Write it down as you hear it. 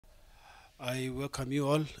I welcome you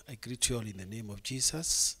all. I greet you all in the name of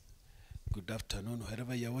Jesus. Good afternoon,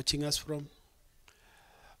 wherever you are watching us from.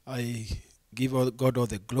 I give God all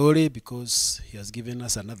the glory because He has given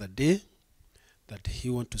us another day that He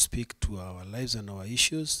wants to speak to our lives and our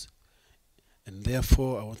issues. And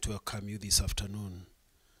therefore, I want to welcome you this afternoon.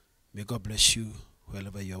 May God bless you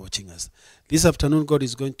wherever you are watching us. This afternoon, God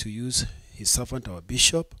is going to use His servant, our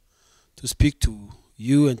bishop, to speak to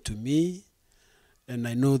you and to me. And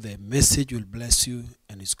I know the message will bless you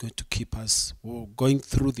and it's going to keep us going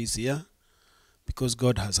through this year because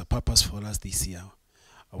God has a purpose for us this year.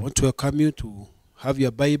 I want to welcome you to have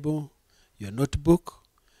your Bible, your notebook,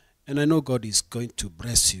 and I know God is going to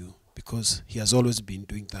bless you because He has always been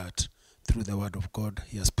doing that through the word of God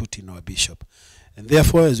He has put in our bishop. And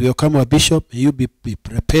therefore, as we welcome our bishop, may you be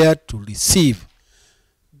prepared to receive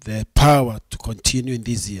the power to continue in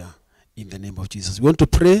this year in the name of Jesus. We want to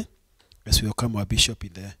pray as we welcome our bishop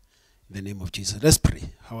in the name of Jesus. Let's pray.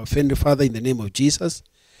 Our Heavenly Father, in the name of Jesus,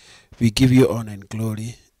 we give you honor and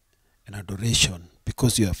glory and adoration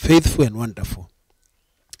because you are faithful and wonderful.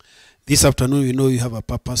 This afternoon, we know you have a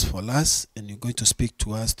purpose for us and you're going to speak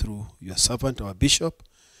to us through your servant, our bishop,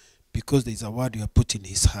 because there is a word you have put in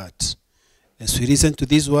his heart. As we listen to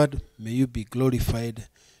this word, may you be glorified.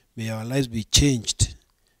 May our lives be changed.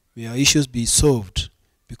 May our issues be solved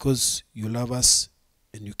because you love us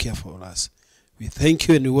and you care for us. We thank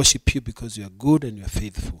you and we worship you because you are good and you are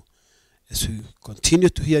faithful. As we continue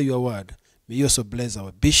to hear your word, may you also bless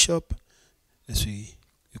our bishop as we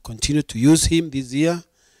continue to use him this year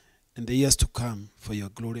and the years to come for your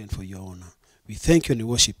glory and for your honor. We thank you and we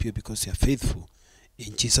worship you because you are faithful.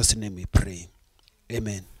 In Jesus' name we pray.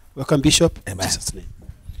 Amen. Welcome, Bishop. Amen. In Jesus' name.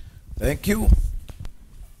 Thank you.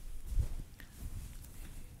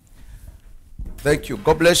 Thank you.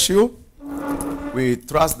 God bless you. We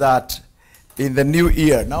trust that in the new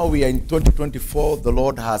year, now we are in 2024, the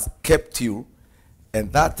Lord has kept you,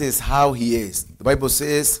 and that is how He is. The Bible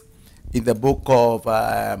says in the book of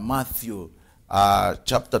Matthew,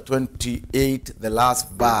 chapter 28, the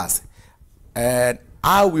last verse, and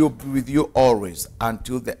I will be with you always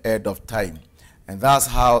until the end of time. And that's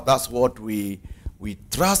what we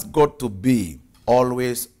trust God to be,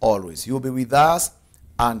 always, always. He will be with us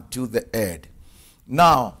until the end.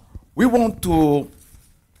 Now, we want to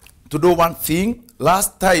do one thing.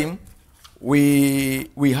 Last time, we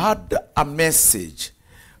had a message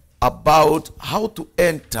about how to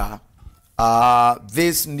enter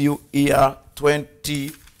this new year,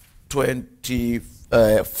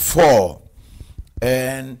 2024.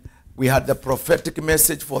 And we had the prophetic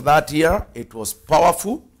message for that year. It was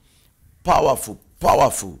powerful, powerful,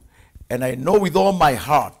 powerful. And I know with all my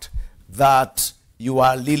heart that you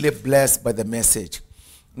are really blessed by the message.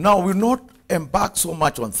 Now, we'll not embark so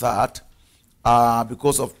much on that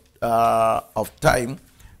because of time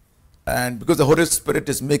and because the Holy Spirit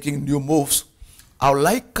is making new moves. I would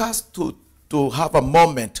like us to have a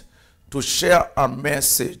moment to share a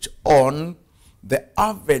message on the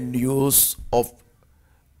avenues of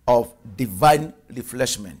divine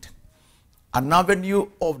refreshment. An avenue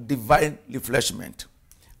of divine refreshment.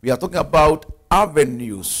 We are talking about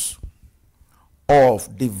avenues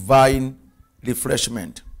of divine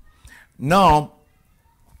refreshment. Now,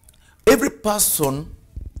 every person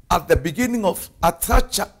at the beginning at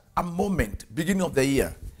such a moment, beginning of the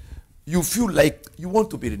year, you feel like you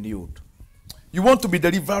want to be renewed. You want to be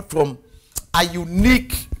delivered from a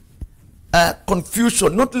unique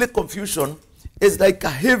confusion. Not only confusion, it's like a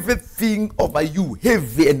heavy thing over you,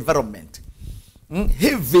 heavy environment,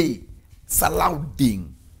 heavy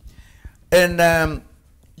surrounding. And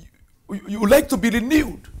you like to be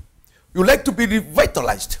renewed. You like to be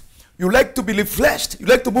revitalized. You like to be refreshed. You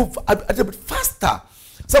like to move a little bit faster.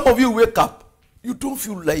 Some of you wake up, you don't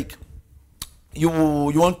feel like you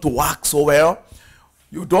want to work so well.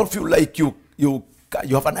 You don't feel like you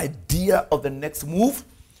have an idea of the next move.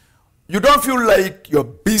 You don't feel like your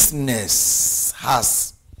business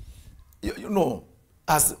has,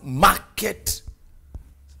 has market,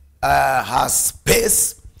 has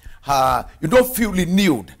space. You don't feel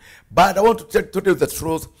renewed. But I want to tell you the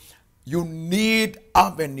truth. You need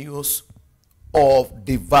avenues of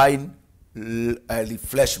divine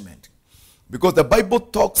refreshment. Because the Bible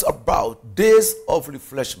talks about days of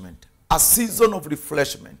refreshment, a season of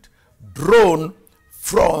refreshment drawn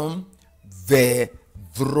from the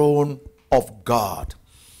throne of God.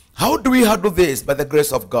 How do we handle this? By the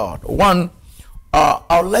grace of God. One,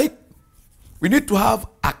 we need to have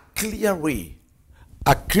a clear way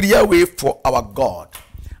for our God,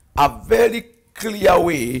 a very clear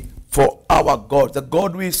way for our God, the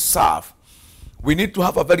God we serve. We need to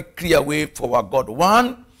have a very clear way for our God.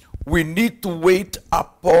 One, we need to wait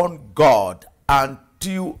upon God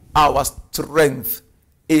until our strength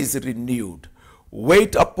is renewed.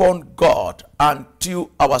 Wait upon God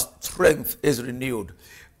until our strength is renewed.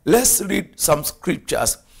 Let's read some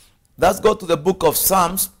scriptures. Let's go to the book of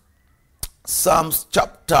Psalms. Psalms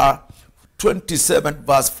chapter 27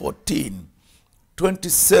 verse 14.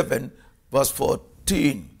 27 verse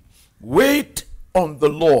 14. Wait on the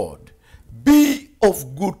Lord. Be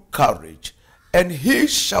of good courage, and he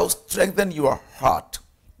shall strengthen your heart.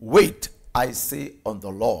 Wait, I say, on the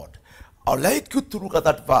Lord. I'd like you to look at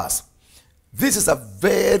that verse. This is a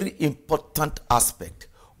very important aspect.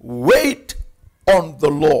 Wait on the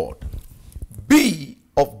Lord. Be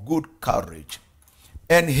of good courage,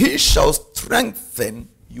 and he shall strengthen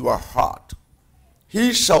your heart.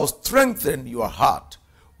 He shall strengthen your heart.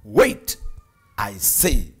 Wait, I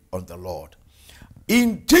say, on the Lord.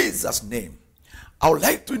 In Jesus' name, I would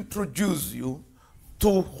like to introduce you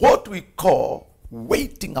to what we call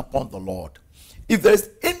waiting upon the Lord. If there is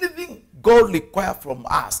anything God requires from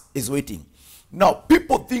us, is waiting. Now,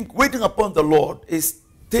 people think waiting upon the Lord is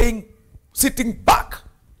sitting back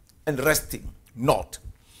and resting. Not.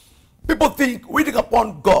 People think waiting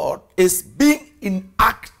upon God is being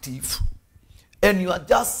inactive and you are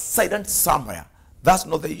just silent somewhere. That's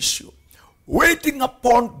not the issue. Waiting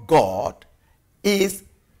upon God is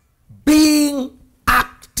being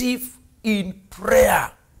active in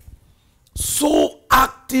prayer. So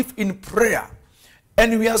active in prayer.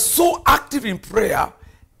 And we are so active in prayer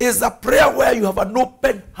is a prayer where you have an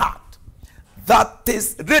open heart that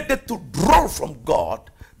is ready to draw from God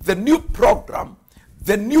the new program,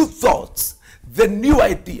 the new thoughts, the new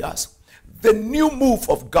ideas, the new move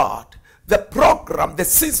of God, the program, the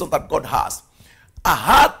season that God has. A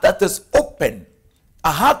heart that is open,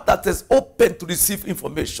 a heart that is open to receive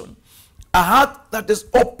information, a heart that is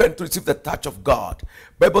open to receive the touch of God.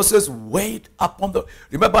 Bible says, wait upon the...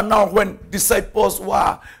 Remember now when Jesus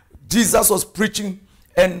was preaching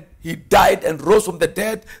and he died and rose from the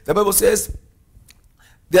dead, the Bible says,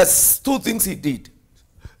 there's two things he did.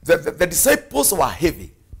 The disciples were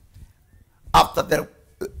heavy after the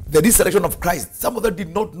resurrection of Christ. Some of them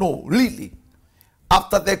did not know, really.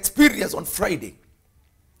 After the experience on Friday,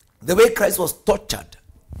 the way Christ was tortured,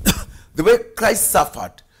 the way Christ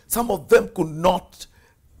suffered, some of them could not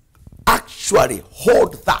actually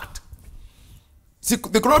hold that. See,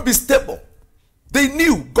 they could not be stable. They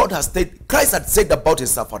knew God has said, Christ had said about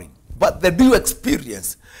his suffering, but the new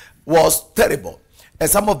experience was terrible. And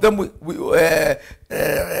some of them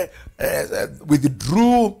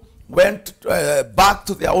withdrew, went back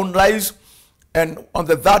to their own lives. And on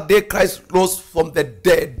the third day, Christ rose from the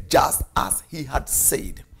dead just as he had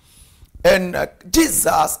said. And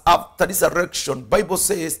Jesus, after resurrection, Bible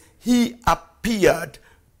says, he appeared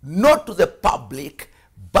not to the public,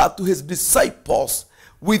 but to his disciples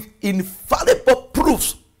with infallible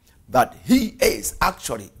proofs that he is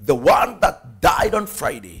actually the one that died on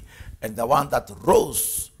Friday and the one that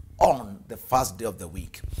rose on the first day of the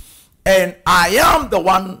week. And I am the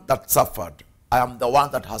one that suffered. I am the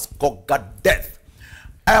one that has conquered death.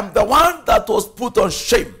 I am the one that was put on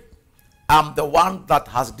shame. I am the one that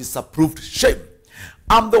has disapproved shame.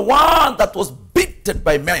 I am the one that was beaten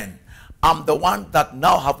by men. I am the one that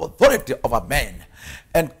now have authority over men.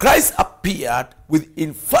 And Christ appeared with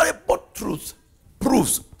infallible proofs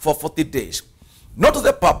for 40 days. Not to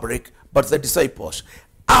the public, but to the disciples.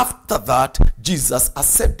 After that, Jesus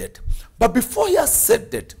ascended. But before he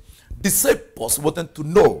ascended, disciples wanted to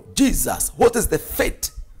know, Jesus, what is the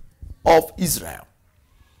fate of Israel?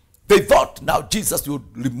 They thought now Jesus would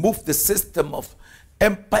remove the system of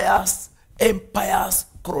empires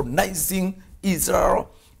colonizing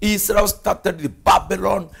Israel. Israel started with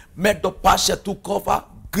Babylon, Medo-Persia took over,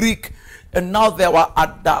 Greek, and now they were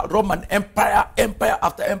at the Roman Empire, empire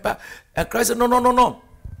after empire. And Christ said, no.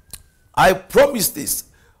 I promise this.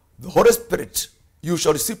 The Holy Spirit, you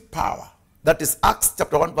shall receive power. That is Acts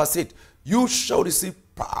chapter 1 verse 8. You shall receive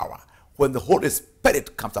power when the Holy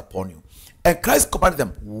Spirit comes upon you. And Christ commanded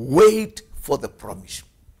them, wait for the promise.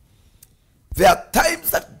 There are times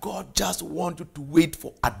that God just wants you to wait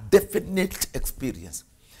for a definite experience.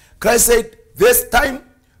 Christ said, this time,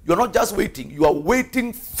 you're not just waiting. You are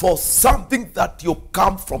waiting for something that will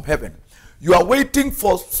come from heaven. You are waiting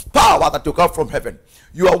for power that will come from heaven.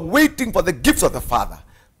 You are waiting for the gifts of the Father.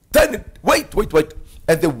 Then, wait.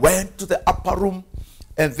 And they went to the upper room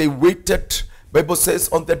and they waited. Bible says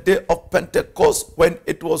on the day of Pentecost when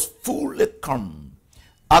it was fully come.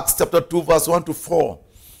 Acts chapter 2 verse 1 to 4.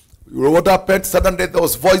 What happened? Suddenly there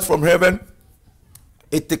was voice from heaven.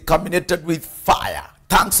 It culminated with fire.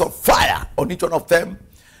 Tongues of fire on each one of them.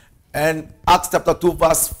 And Acts chapter 2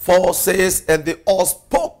 verse 4 says, and they all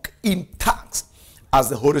spoke in tongues as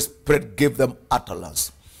the Holy Spirit gave them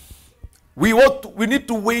utterance. We need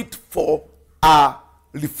to wait for a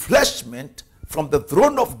refreshment from the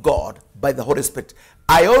throne of God by the Holy Spirit.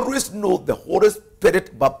 I always know the Holy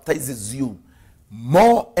Spirit baptizes you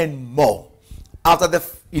more and more. After the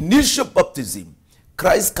initial baptism,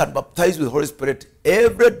 Christ can baptize you with the Holy Spirit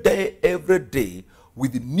every day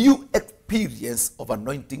with new experience of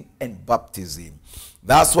anointing and baptism.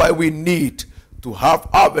 That's why we need to have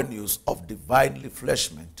avenues of divine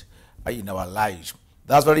refreshment in our lives.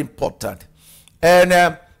 That's very important.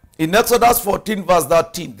 And in Exodus 14 verse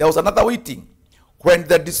 13, there was another waiting. When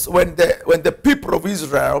the people of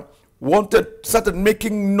Israel started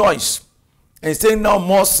making noise and saying, now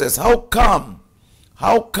Moses, how come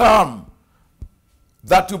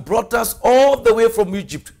that you brought us all the way from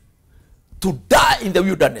Egypt to die in the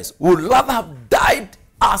wilderness? We would rather have died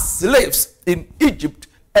as slaves in Egypt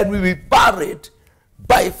and we be buried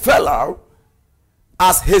by Pharaoh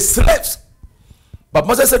as his slaves. But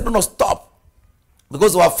Moses said, no, stop.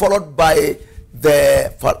 Because they were followed by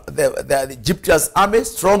the Egyptians' army,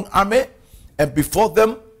 strong army, and before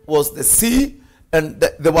them was the sea, and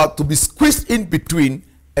they were to be squeezed in between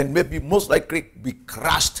and maybe most likely be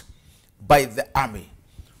crushed by the army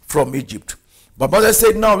from Egypt. But Moses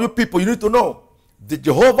said, now you people, you need to know that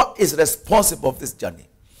Jehovah is responsible for this journey.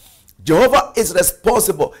 Jehovah is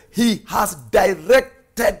responsible. He has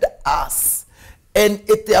directed us. And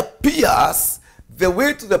it appears the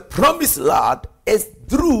way to the promised land is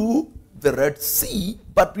through the Red Sea,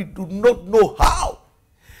 but we do not know how.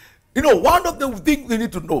 You know, one of the things we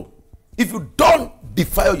need to know, if you don't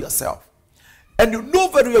defile yourself, and you know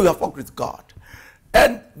very well you have walked with God,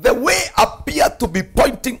 and the way appear to be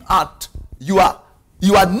pointing at you are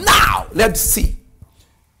now, let's see.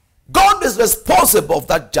 God is responsible for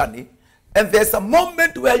that journey, and there's a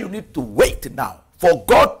moment where you need to wait now for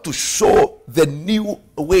God to show the new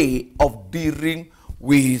way of dealing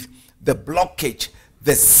with the blockage,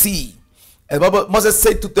 the sea. And Moses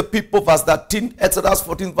said to the people, verse 13, Exodus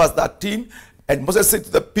 14, verse 13, and Moses said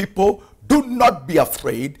to the people, do not be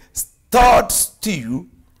afraid, stand still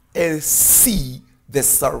and see the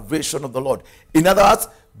salvation of the Lord. In other words,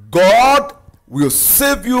 God will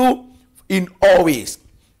save you in all ways.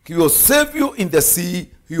 He will save you in the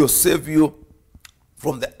sea. He will save you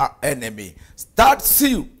from the enemy. Start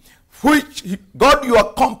still, which God you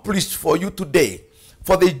accomplished for you today.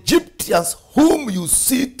 For the Egyptians whom you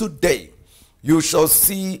see today, you shall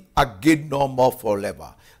see again no more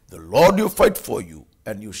forever. The Lord will fight for you,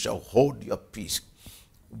 and you shall hold your peace.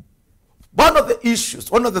 One of the issues,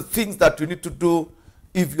 one of the things that you need to do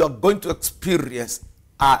if you are going to experience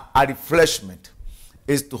a refreshment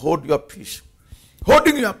is to hold your peace.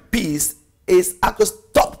 Holding your peace is actually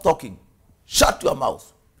stop talking. Shut your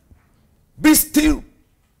mouth. Be still.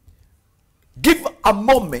 Give a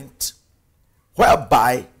moment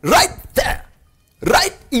whereby right there,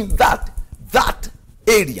 right in that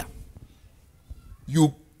area,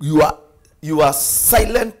 you are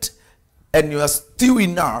silent and you are still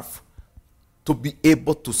enough to be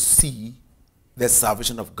able to see the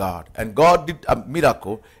salvation of God. And God did a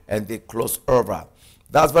miracle and they closed over.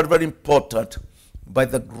 That's very, very important. By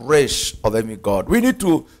the grace of the God, we need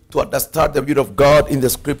to understand the will of God in the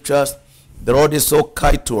scriptures. The Lord is so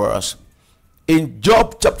kind to us. In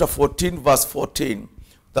Job chapter 14 verse 14,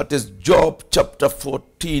 that is Job chapter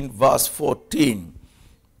 14 verse 14.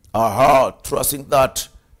 Trusting that.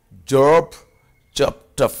 Job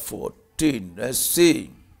chapter 14. Let's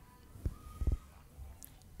see.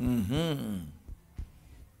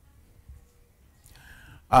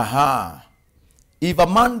 If a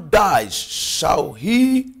man dies, shall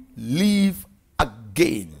he live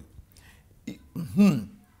again?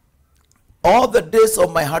 All the days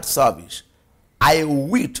of my heart service, I will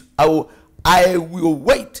wait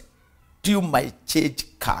till my change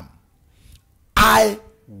come. I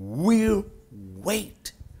will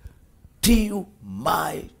wait till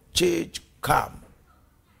my change come.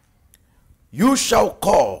 You shall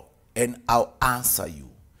call, and I'll answer you.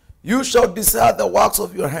 You shall desire the works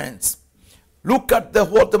of your hands. Look at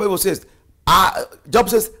what the Bible says. Job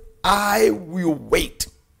says, I will wait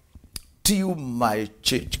till my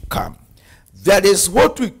change come. That is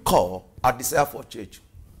what we call a desire for change.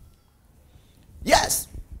 Yes.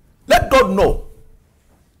 Let God know.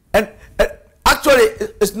 And actually,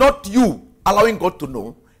 it's not you allowing God to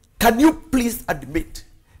know. Can you please admit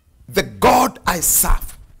the God I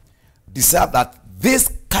serve desire that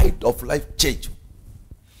this kind of life change?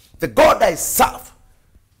 The God I serve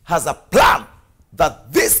has a plan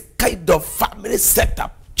that this kind of family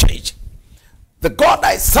setup change. The God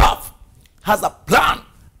I serve has a plan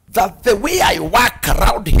that the way I work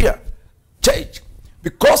around here change.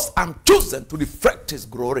 Because I'm chosen to reflect his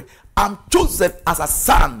glory. I'm chosen as a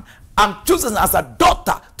son. I'm chosen as a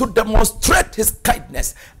daughter to demonstrate his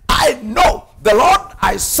kindness. I know the Lord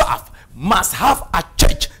I serve must have a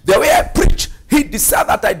change. The way I preach, he desires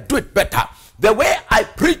that I do it better. The way I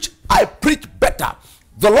preach better.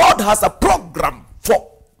 The Lord has a program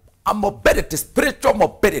for a mobility, spiritual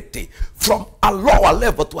mobility, from a lower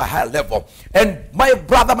level to a higher level. And my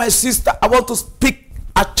brother, my sister, I want to speak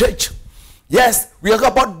at church. Yes, we are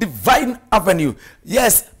about divine avenue.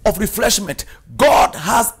 Yes, of refreshment. God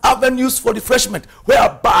has avenues for refreshment,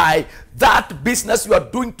 whereby that business you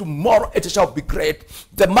are doing tomorrow, it shall be great.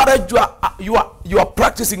 The marriage you are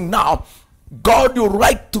practicing now, God, you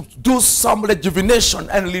like to do some rejuvenation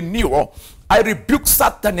and renewal. I rebuke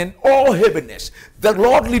Satan in all heaviness. The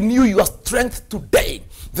Lord renew your strength today.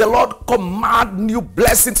 The Lord command new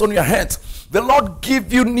blessings on your hands. The Lord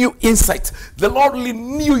give you new insights. The Lord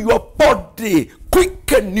renew your body,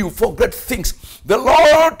 quicken you for great things. The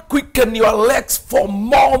Lord quicken your legs for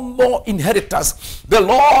more inheritance. The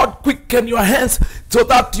Lord quicken your hands so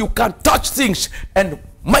that you can touch things, and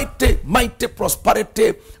mighty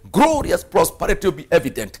prosperity, glorious prosperity will be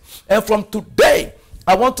evident. And from today,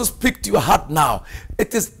 I want to speak to your heart now.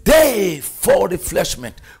 It is day for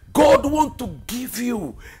refreshment. God wants to give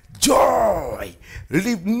you joy,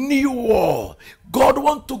 renewal. God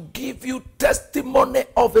wants to give you testimony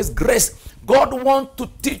of his grace. God wants to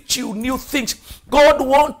teach you new things. God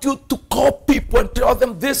wants you to call people and tell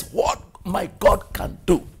them this is what my God can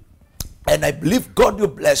do. And I believe God will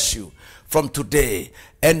bless you from today.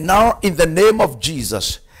 And now, in the name of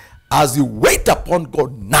Jesus, as you wait upon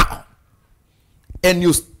God now, and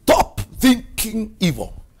you stop thinking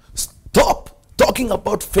evil, stop talking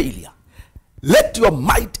about failure, let your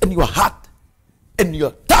might and your heart and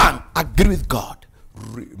your tongue agree with God.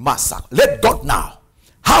 Let God now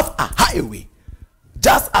have a highway,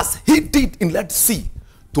 just as he did in Red Sea,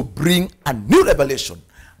 to bring a new revelation,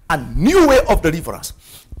 a new way of deliverance,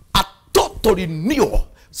 a total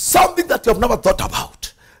renewal, something that you have never thought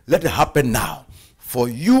about. Let it happen now. For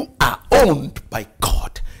you are owned by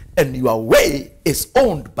God, and your way is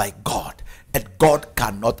owned by God, and God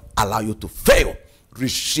cannot allow you to fail.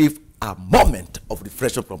 Receive a moment of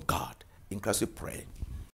refreshment from God. In Christ we pray.